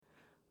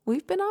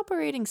We've been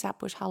operating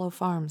Sapbush Hollow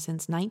Farm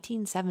since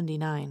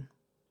 1979.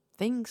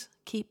 Things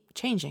keep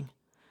changing.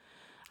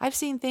 I've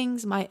seen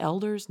things my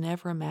elders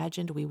never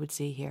imagined we would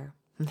see here.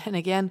 And then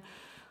again,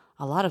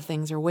 a lot of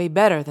things are way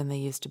better than they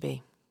used to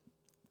be.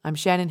 I'm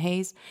Shannon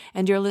Hayes,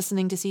 and you're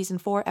listening to Season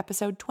 4,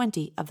 Episode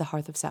 20 of The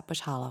Hearth of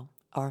Sapbush Hollow,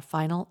 our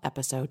final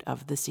episode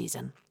of the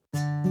season.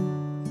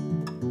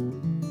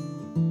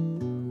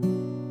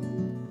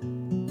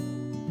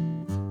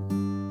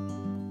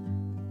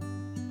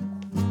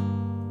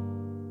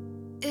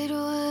 It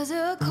was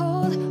a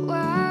cold,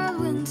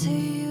 wild winter.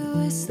 You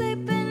were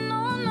sleeping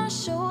on my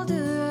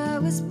shoulder. I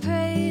was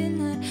praying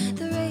that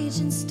the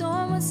raging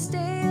storm would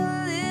stay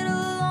a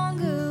little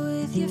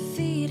longer. With your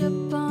feet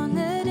up on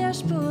the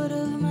dashboard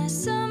of my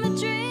summer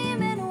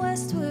dream in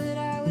Westwood,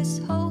 I was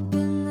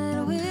hoping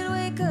that we'd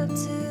wake up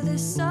to the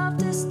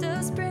softest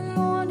of spring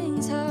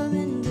mornings,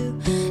 humming do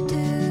do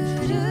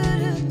do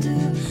do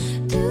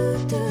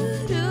do do do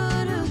do.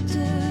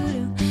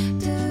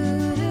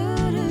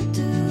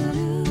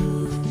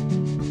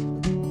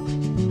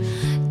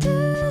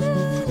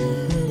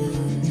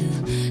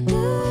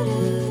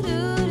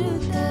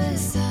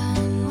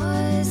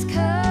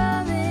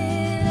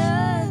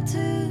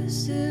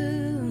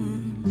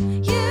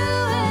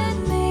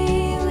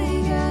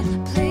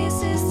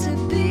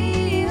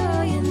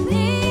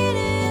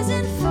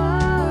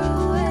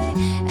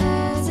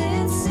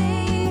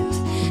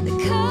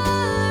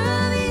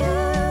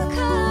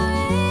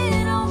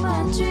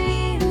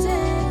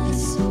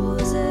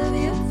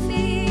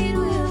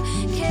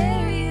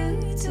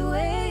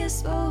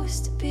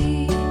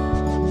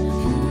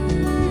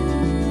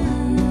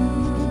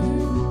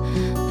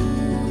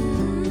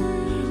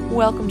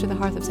 Welcome to the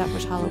Hearth of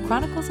Sapbush Hollow,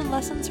 chronicles and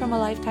lessons from a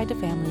life tied to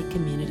family,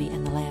 community,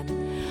 and the land.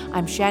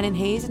 I'm Shannon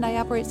Hayes, and I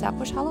operate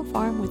Sapbush Hollow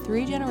Farm with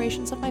 3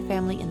 generations of my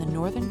family in the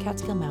northern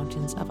Catskill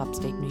Mountains of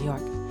upstate New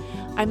York.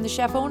 I'm the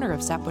chef-owner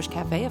of Sapbush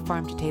Cafe, a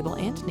farm-to-table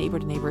and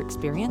neighbor-to-neighbor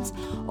experience,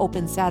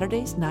 open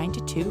Saturdays 9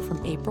 to 2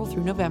 from April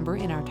through November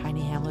in our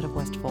tiny hamlet of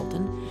West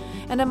Fulton.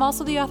 And I'm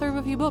also the author of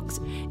a few books,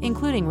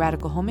 including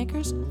Radical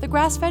Homemakers, The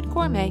Grass-Fed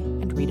Gourmet,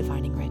 and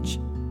Redefining Rich.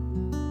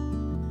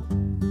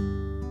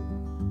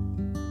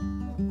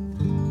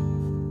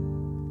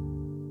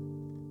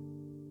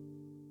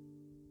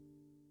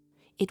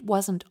 It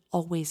wasn't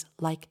always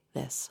like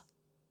this.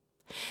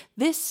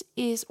 This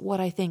is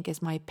what I think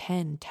as my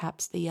pen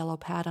taps the yellow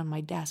pad on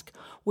my desk,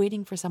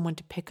 waiting for someone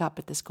to pick up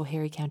at the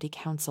Schoharie County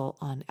Council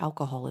on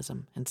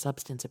Alcoholism and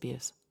Substance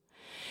Abuse.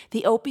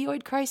 The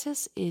opioid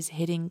crisis is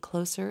hitting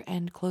closer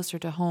and closer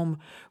to home,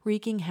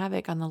 wreaking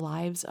havoc on the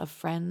lives of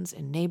friends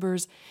and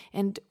neighbors,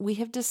 and we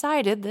have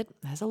decided that,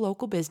 as a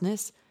local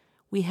business,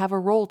 we have a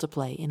role to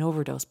play in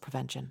overdose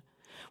prevention.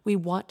 We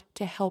want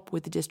to help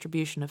with the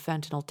distribution of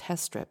fentanyl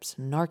test strips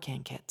and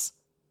Narcan kits.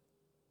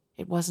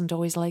 It wasn't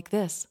always like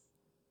this.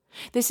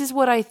 This is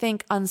what I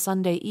think on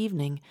Sunday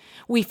evening.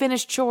 We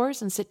finish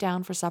chores and sit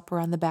down for supper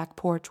on the back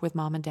porch with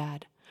Mom and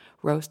Dad.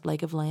 Roast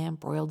leg of lamb,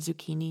 broiled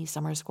zucchini,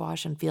 summer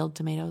squash, and field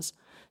tomatoes.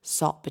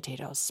 Salt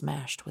potatoes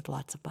smashed with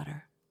lots of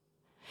butter.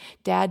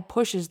 Dad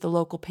pushes the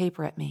local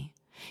paper at me.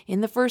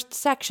 In the first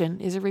section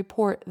is a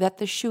report that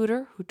the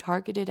shooter who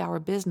targeted our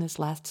business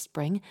last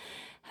spring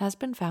has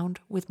been found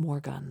with more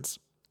guns.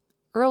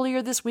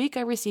 Earlier this week,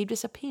 I received a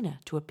subpoena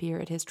to appear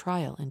at his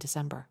trial in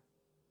December.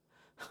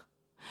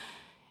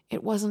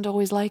 It wasn't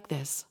always like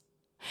this.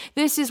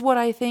 This is what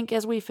I think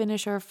as we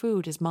finish our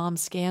food, as Mom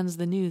scans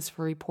the news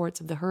for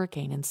reports of the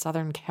hurricane in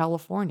Southern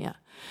California.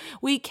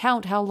 We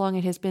count how long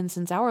it has been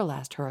since our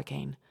last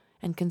hurricane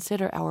and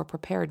consider our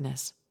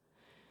preparedness.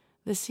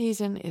 The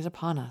season is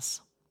upon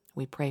us.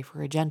 We pray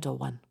for a gentle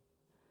one.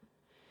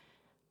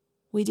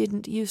 We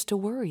didn't used to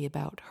worry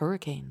about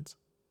hurricanes,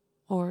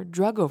 or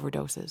drug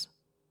overdoses,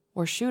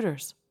 or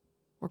shooters,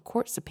 or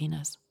court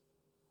subpoenas.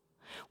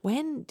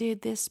 When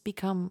did this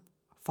become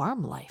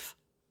farm life?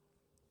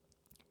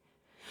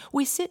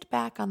 We sit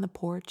back on the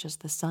porch as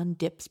the sun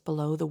dips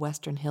below the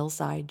western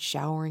hillside,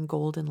 showering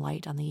golden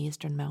light on the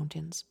eastern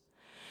mountains.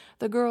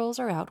 The girls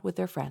are out with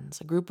their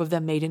friends. A group of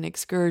them made an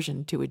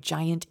excursion to a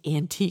giant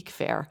antique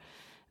fair.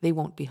 They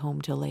won't be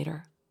home till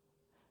later.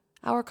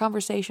 Our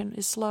conversation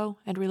is slow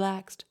and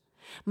relaxed.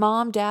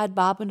 Mom, Dad,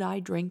 Bob, and I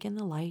drink in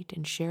the light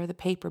and share the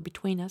paper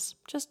between us,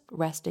 just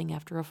resting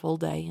after a full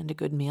day and a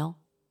good meal.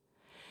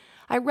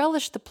 I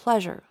relish the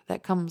pleasure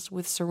that comes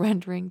with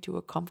surrendering to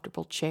a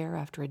comfortable chair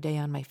after a day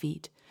on my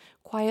feet,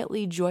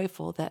 quietly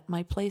joyful that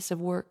my place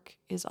of work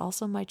is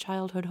also my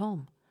childhood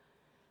home.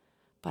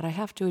 But I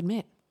have to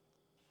admit,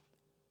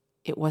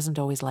 it wasn't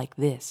always like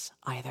this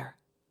either.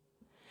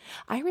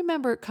 I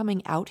remember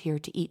coming out here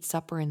to eat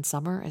supper in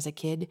summer as a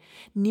kid,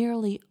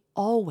 nearly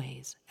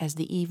always as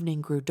the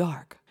evening grew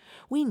dark.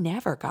 We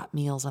never got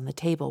meals on the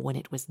table when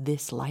it was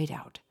this light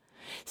out.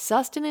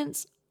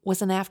 Sustenance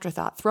was an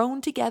afterthought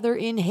thrown together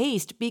in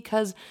haste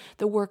because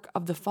the work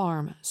of the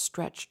farm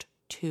stretched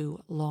too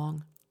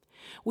long.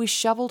 We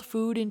shoveled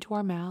food into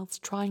our mouths,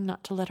 trying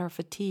not to let our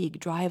fatigue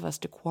drive us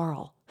to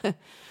quarrel.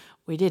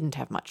 We didn't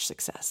have much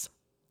success.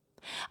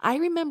 I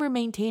remember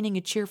maintaining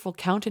a cheerful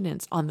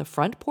countenance on the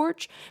front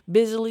porch,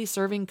 busily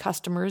serving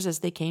customers as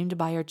they came to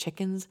buy our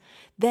chickens,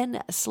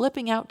 then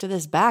slipping out to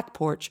this back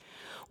porch,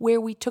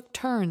 where we took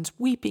turns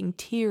weeping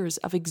tears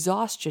of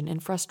exhaustion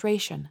and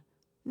frustration.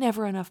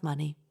 Never enough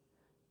money,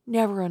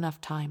 never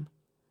enough time,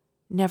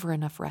 never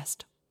enough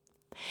rest.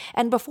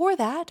 And before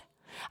that,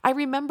 I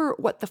remember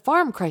what the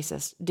farm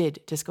crisis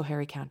did to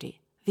Schoharie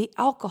County. The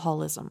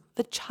alcoholism,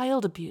 the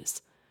child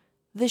abuse,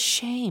 the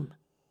shame,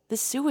 the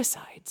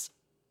suicides.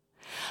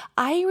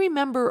 I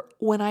remember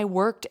when I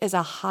worked as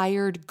a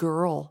hired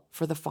girl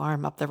for the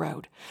farm up the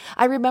road.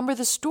 I remember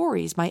the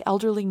stories my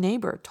elderly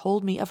neighbor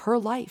told me of her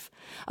life,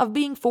 of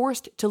being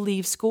forced to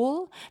leave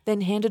school,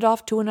 then handed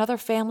off to another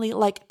family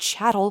like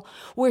chattel,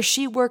 where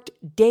she worked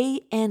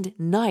day and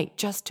night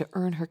just to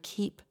earn her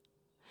keep.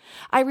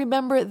 I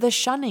remember the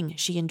shunning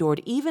she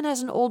endured, even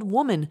as an old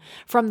woman,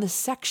 from the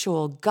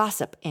sexual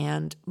gossip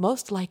and,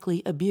 most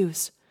likely,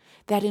 abuse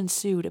that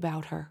ensued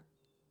about her.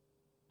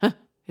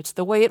 It's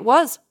the way it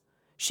was,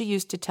 she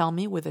used to tell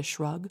me with a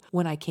shrug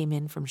when I came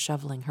in from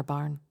shoveling her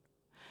barn.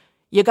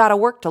 You gotta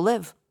work to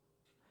live.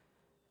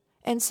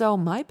 And so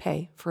my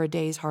pay for a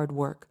day's hard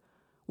work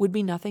would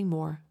be nothing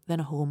more than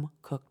a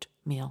home-cooked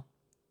meal.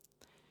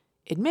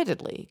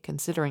 Admittedly,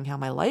 considering how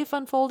my life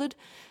unfolded,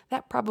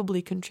 that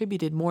probably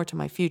contributed more to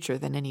my future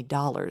than any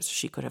dollars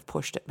she could have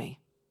pushed at me.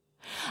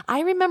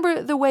 I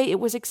remember the way it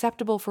was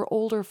acceptable for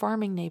older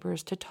farming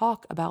neighbors to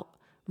talk about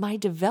my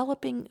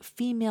developing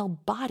female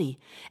body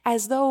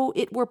as though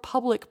it were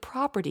public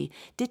property,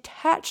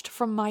 detached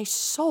from my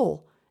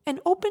soul, an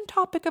open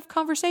topic of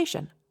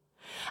conversation.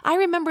 I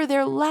remember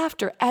their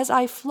laughter as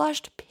I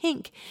flushed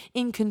pink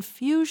in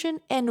confusion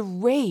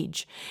and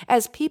rage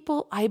as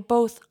people I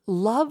both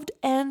loved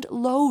and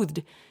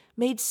loathed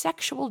made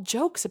sexual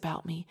jokes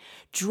about me,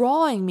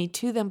 drawing me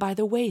to them by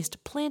the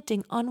waist,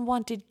 planting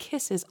unwanted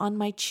kisses on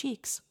my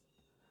cheeks.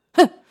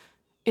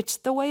 It's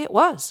the way it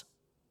was.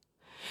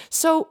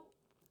 So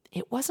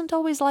it wasn't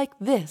always like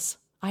this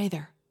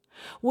either,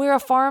 where a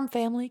farm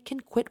family can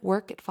quit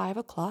work at 5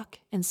 o'clock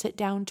and sit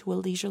down to a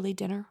leisurely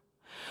dinner,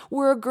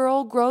 where a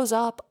girl grows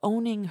up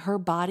owning her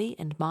body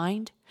and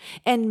mind,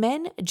 and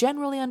men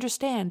generally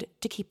understand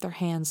to keep their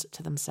hands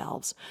to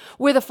themselves,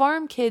 where the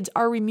farm kids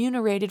are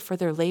remunerated for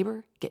their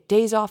labor, get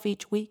days off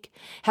each week,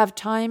 have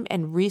time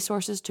and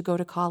resources to go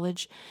to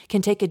college,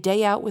 can take a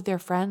day out with their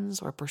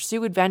friends, or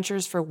pursue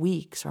adventures for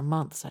weeks or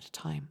months at a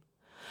time,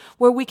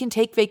 where we can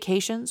take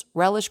vacations,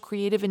 relish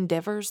creative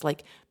endeavors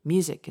like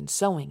music and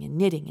sewing and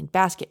knitting and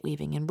basket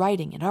weaving and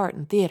writing and art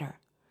and theater,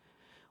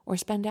 or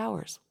spend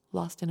hours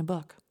lost in a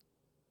book.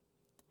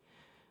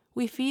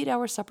 We feed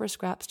our supper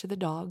scraps to the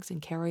dogs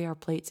and carry our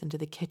plates into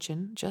the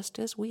kitchen just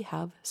as we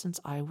have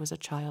since I was a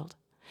child.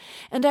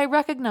 And I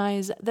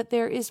recognize that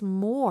there is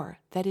more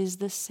that is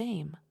the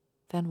same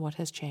than what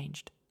has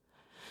changed.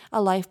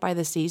 A life by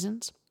the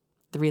seasons,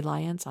 the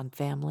reliance on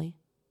family,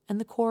 and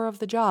the core of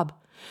the job,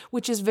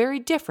 which is very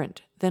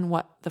different than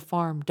what the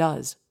farm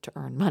does to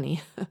earn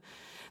money.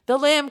 The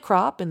lamb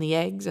crop and the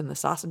eggs and the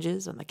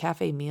sausages and the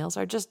cafe meals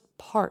are just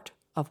part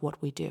of what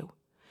we do.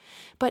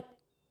 But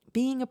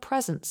being a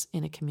presence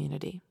in a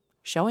community,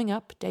 showing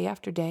up day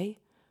after day,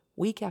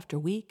 week after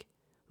week,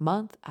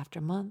 month after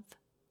month,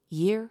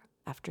 year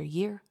after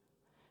year,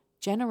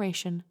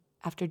 generation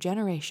after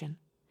generation,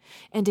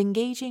 and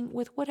engaging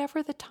with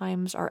whatever the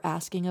times are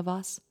asking of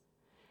us,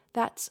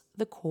 that's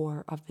the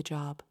core of the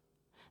job.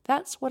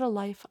 That's what a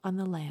life on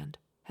the land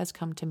has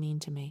come to mean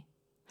to me.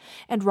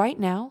 And right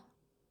now,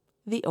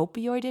 the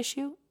opioid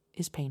issue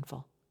is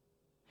painful.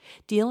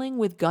 Dealing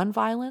with gun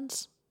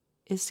violence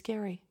is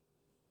scary.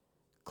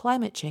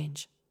 Climate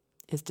change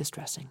is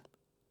distressing.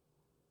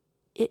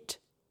 It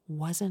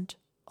wasn't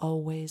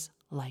always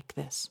like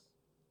this.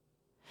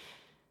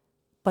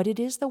 But it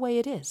is the way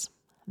it is.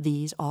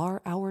 These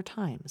are our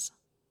times.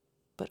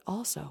 But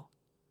also,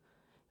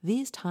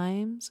 these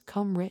times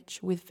come rich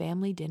with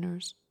family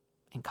dinners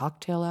and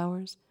cocktail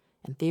hours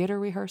and theater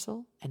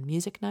rehearsal and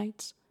music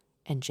nights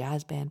and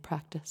jazz band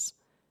practice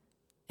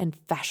and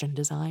fashion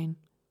design.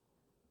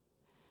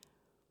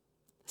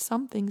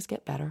 Some things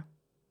get better.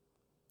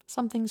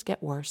 Some things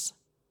get worse.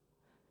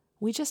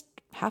 We just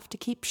have to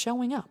keep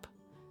showing up.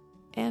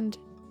 And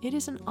it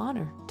is an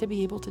honor to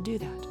be able to do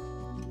that.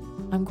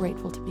 I'm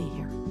grateful to be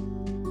here.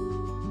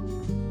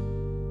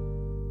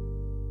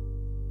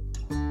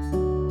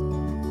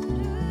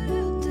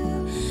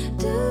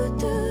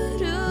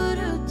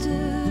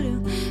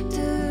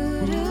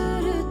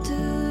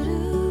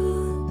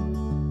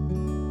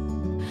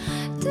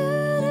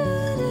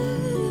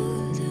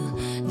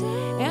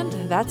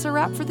 That's a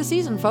wrap for the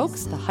season,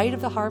 folks. The height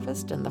of the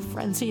harvest and the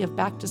frenzy of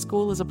back to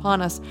school is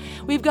upon us.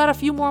 We've got a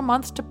few more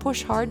months to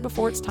push hard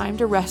before it's time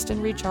to rest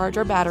and recharge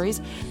our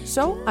batteries.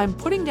 So I'm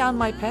putting down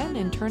my pen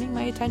and turning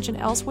my attention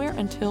elsewhere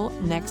until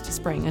next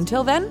spring.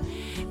 Until then,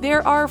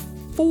 there are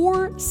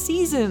 4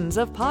 seasons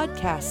of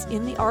podcasts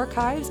in the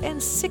archives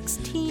and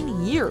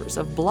 16 years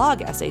of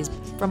blog essays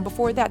from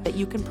before that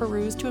you can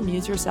peruse to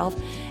amuse yourself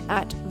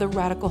at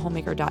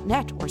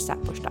theradicalhomemaker.net or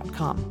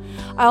sapbush.com.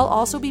 I'll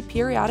also be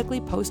periodically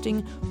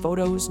posting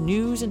photos,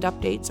 news, and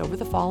updates over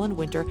the fall and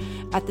winter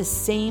at the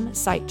same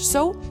site,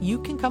 so you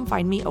can come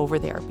find me over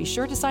there. Be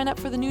sure to sign up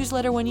for the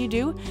newsletter when you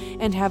do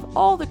and have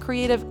all the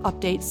creative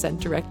updates sent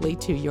directly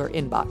to your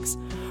inbox.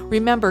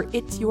 Remember,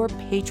 it's your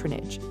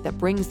patronage that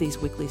brings these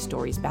weekly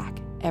stories back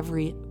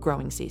every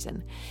growing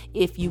season.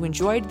 If you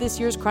enjoyed this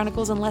year's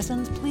Chronicles and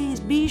Lessons, please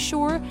be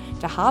sure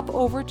to hop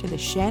over to the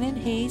Shannon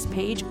Hayes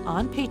page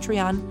on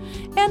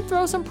Patreon and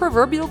throw some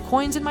proverbial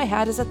coins in my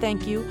hat as a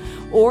thank you,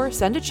 or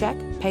send a check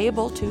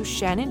payable to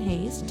Shannon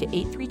Hayes to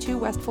 832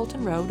 West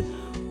Fulton Road,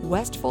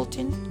 West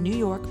Fulton, New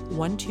York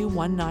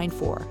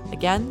 12194.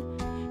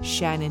 Again,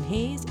 Shannon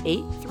Hayes,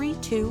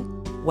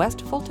 832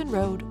 West Fulton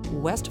Road,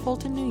 West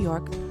Fulton, New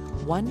York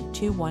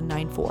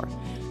 12194.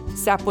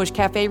 Sapbush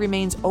Cafe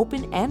remains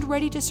open and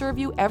ready to serve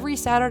you every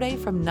Saturday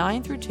from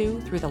 9 through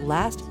 2 through the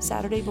last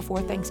Saturday before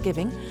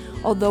Thanksgiving,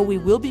 although we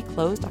will be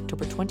closed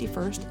October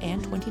 21st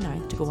and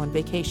 29th to go on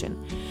vacation.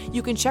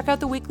 You can check out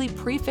the weekly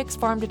Prefix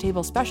Farm to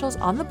Table specials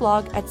on the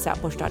blog at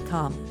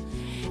sapbush.com.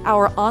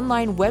 Our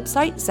online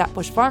website,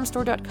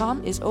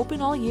 sapbushfarmstore.com, is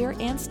open all year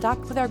and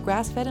stocked with our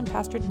grass-fed and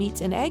pastured meats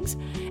and eggs,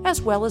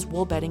 as well as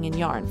wool bedding and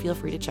yarn. Feel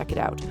free to check it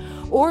out.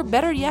 Or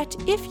better yet,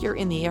 if you're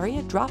in the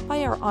area, drop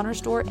by our honor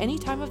store any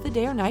time of the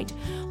day or night,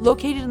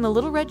 located in the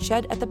Little Red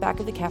Shed at the back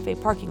of the cafe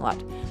parking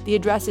lot. The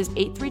address is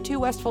 832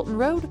 West Fulton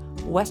Road,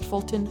 West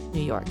Fulton,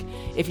 New York.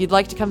 If you'd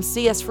like to come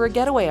see us for a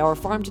getaway, our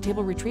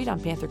farm-to-table retreat on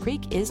Panther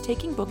Creek is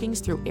taking bookings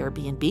through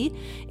Airbnb,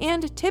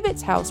 and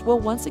Tibbet's House will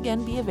once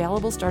again be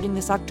available starting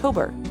this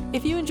October.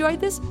 If you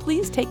enjoyed this,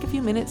 please take a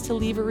few minutes to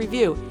leave a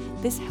review.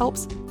 This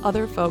helps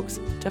other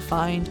folks to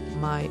find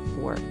my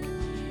work.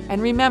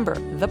 And remember,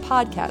 the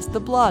podcast, the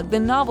blog, the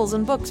novels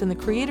and books, and the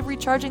creative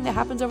recharging that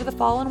happens over the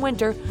fall and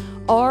winter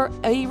are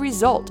a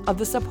result of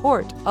the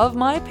support of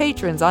my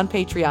patrons on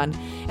Patreon.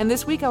 And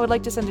this week I would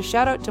like to send a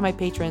shout out to my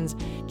patrons,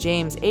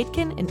 James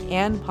Aitken and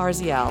Ann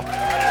Parzial.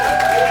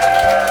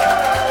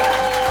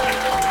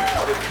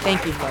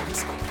 Thank you,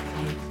 folks.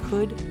 I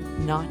could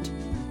not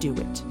do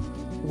it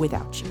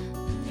without you.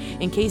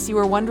 In case you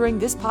were wondering,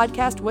 this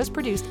podcast was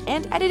produced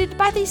and edited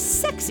by the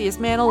sexiest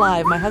man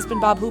alive, my husband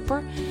Bob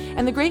Hooper,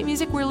 and the great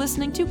music we're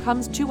listening to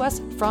comes to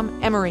us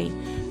from Emery.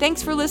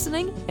 Thanks for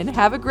listening, and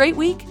have a great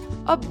week,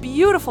 a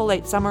beautiful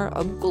late summer,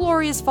 a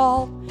glorious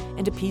fall,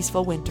 and a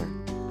peaceful winter.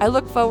 I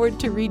look forward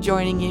to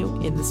rejoining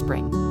you in the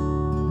spring.